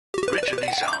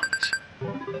Renaissance.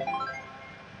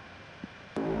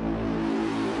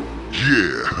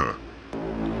 Yeah,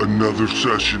 another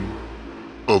session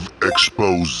of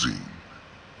exposing.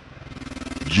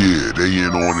 Yeah, they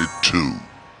in on it too.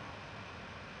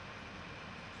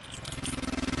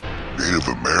 Native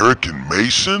American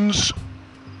Masons?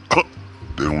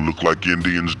 They don't look like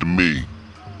Indians to me.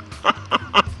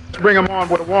 Let's bring them on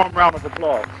with a warm round of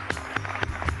applause.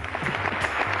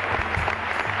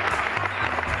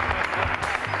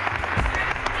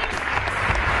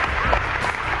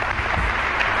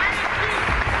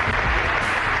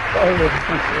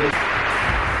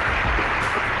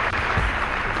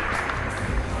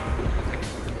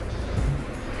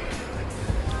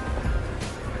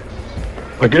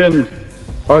 Again,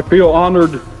 I feel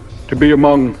honored to be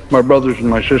among my brothers and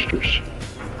my sisters,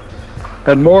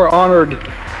 and more honored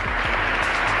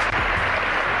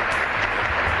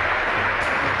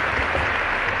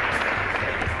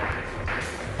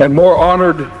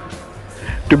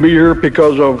to be here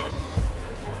because of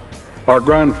our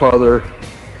grandfather,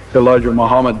 Elijah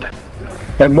Muhammad,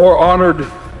 and more honored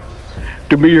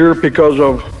to be here because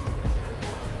of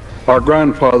our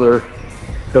grandfather,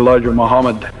 Elijah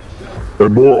Muhammad.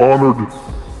 And more honored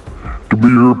to be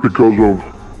here because of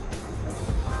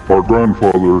our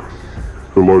grandfather,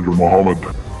 Elijah Muhammad.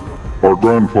 Our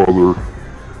grandfather,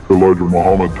 Elijah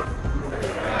Muhammad.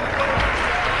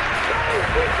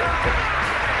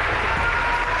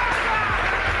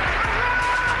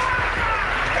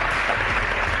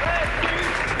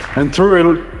 And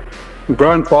through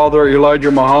grandfather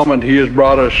Elijah Muhammad, he has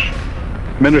brought us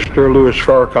Minister Louis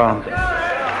Farrakhan.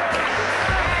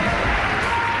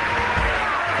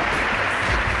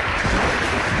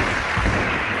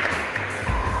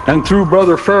 And through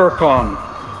Brother Farrakhan,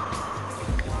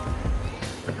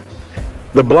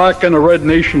 the black and the red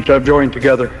nations have joined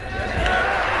together.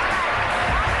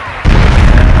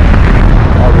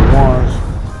 Are the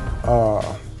ones,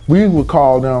 we would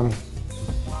call them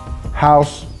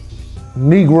house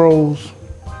Negroes.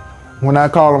 When I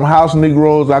call them house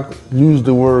Negroes, I use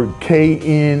the word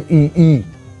KNEEGRO,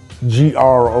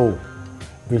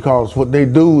 because what they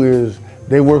do is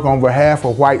they work on behalf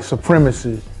of white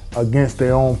supremacy against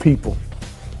their own people.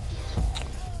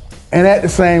 And at the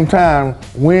same time,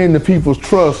 win the people's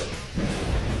trust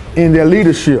in their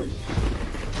leadership.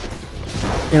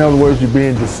 In other words, you're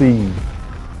being deceived.